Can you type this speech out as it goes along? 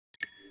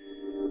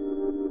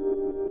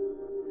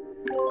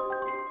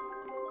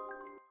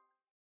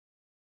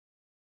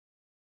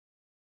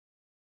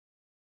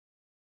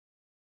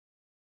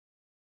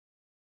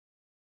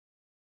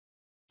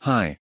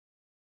Hi.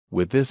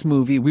 With this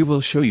movie we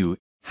will show you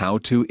how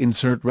to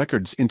insert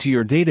records into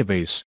your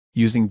database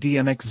using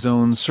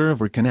DMXzone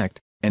Server Connect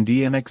and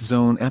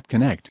DMXzone App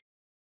Connect.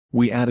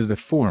 We added a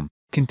form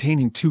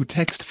containing 2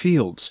 text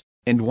fields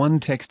and 1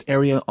 text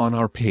area on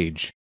our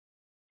page.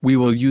 We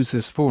will use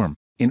this form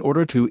in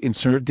order to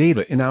insert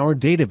data in our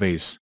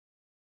database.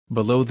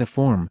 Below the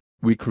form,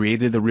 we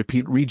created a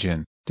repeat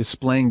region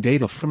displaying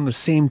data from the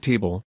same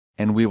table,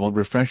 and we will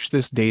refresh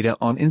this data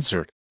on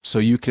insert, so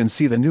you can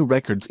see the new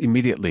records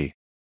immediately.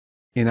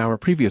 In our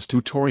previous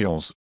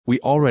tutorials, we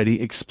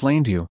already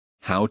explained you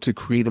how to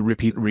create a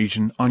repeat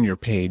region on your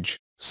page,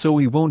 so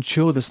we won't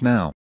show this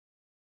now.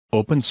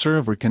 Open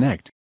Server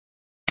Connect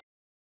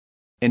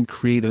and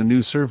create a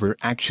new server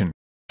action.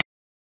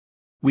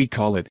 We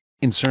call it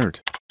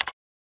Insert.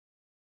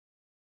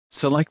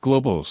 Select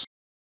Globals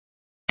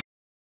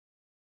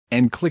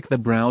and click the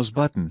Browse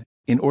button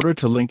in order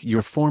to link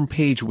your form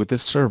page with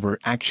this server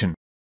action.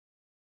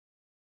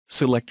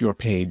 Select your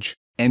page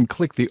and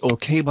click the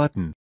OK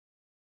button.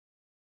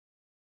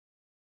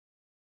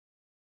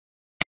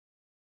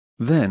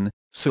 Then,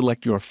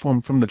 select your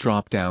form from the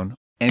drop-down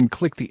and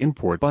click the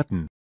Import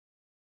button.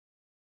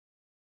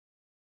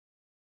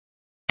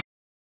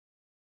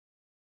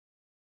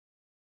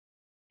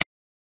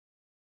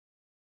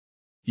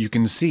 You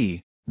can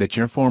see that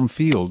your form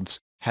fields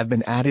have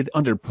been added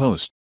under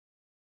Post.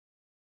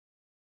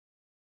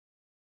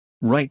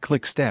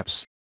 Right-click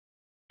Steps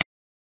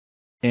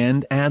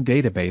and Add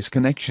Database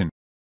Connection.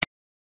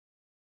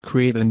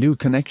 Create a new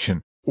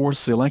connection, or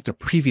select a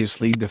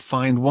previously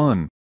defined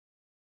one.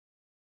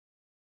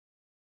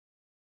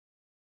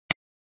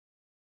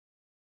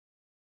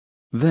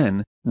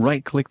 Then,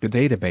 right-click the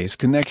Database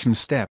Connection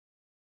step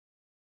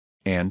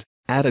and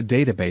add a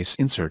database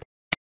insert.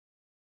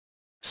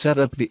 Set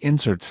up the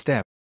Insert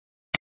step.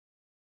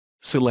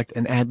 Select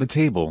and add the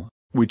table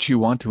which you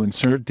want to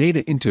insert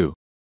data into.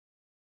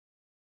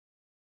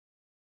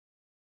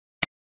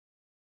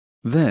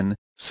 Then,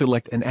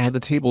 select and add the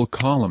table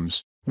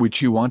columns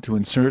which you want to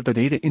insert the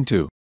data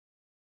into.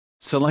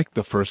 Select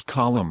the first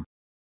column.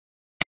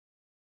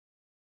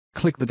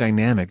 Click the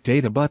Dynamic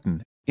Data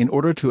button in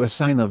order to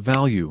assign a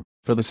value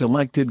for the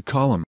selected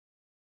column.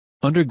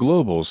 Under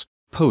Globals,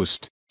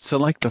 Post,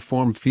 select the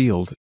form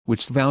field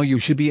which value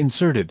should be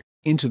inserted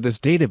into this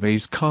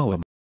database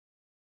column,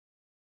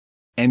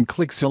 and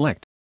click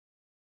Select.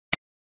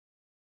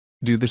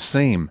 Do the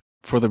same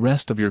for the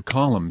rest of your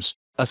columns,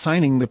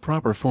 assigning the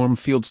proper form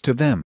fields to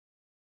them.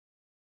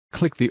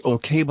 Click the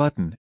OK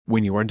button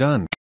when you are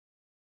done,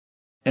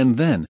 and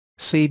then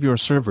save your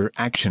server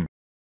action.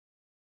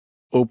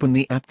 Open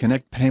the App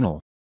Connect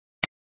panel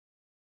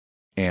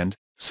and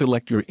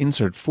select your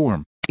insert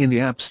form in the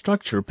App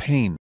Structure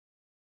pane.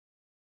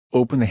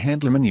 Open the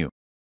Handler menu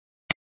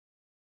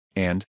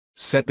and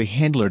set the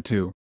handler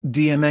to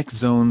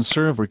DMXzone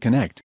Server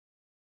Connect.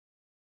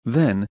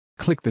 Then,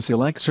 click the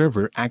Select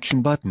Server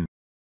Action button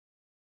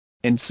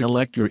and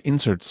select your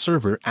Insert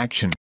Server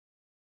Action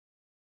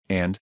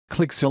and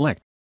click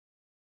Select.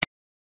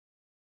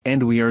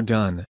 And we are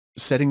done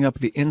setting up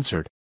the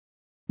insert.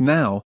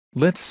 Now,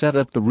 let's set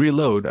up the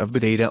reload of the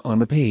data on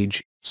the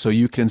page so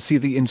you can see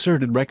the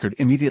inserted record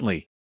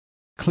immediately.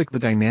 Click the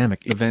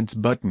Dynamic Events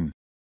button.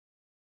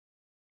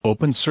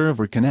 Open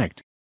Server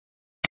Connect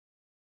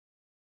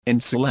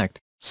and select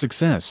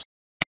Success.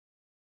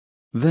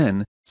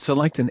 Then,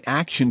 select an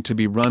action to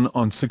be run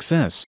on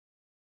success.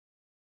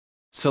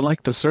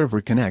 Select the Server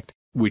Connect,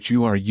 which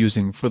you are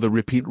using for the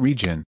repeat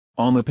region,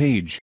 on the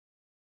page.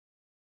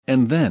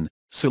 And then,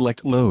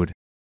 select Load.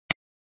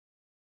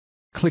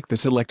 Click the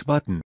Select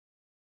button.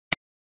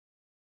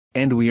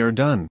 And we are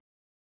done.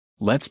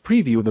 Let's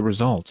preview the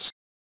results.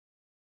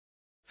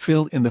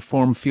 Fill in the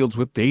form fields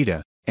with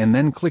data, and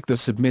then click the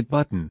Submit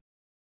button.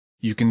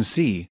 You can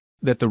see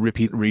that the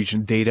repeat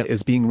region data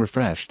is being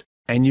refreshed,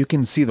 and you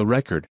can see the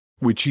record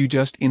which you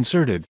just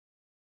inserted.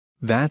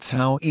 That's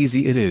how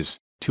easy it is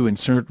to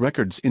insert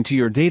records into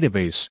your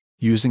database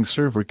using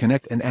Server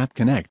Connect and App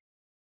Connect.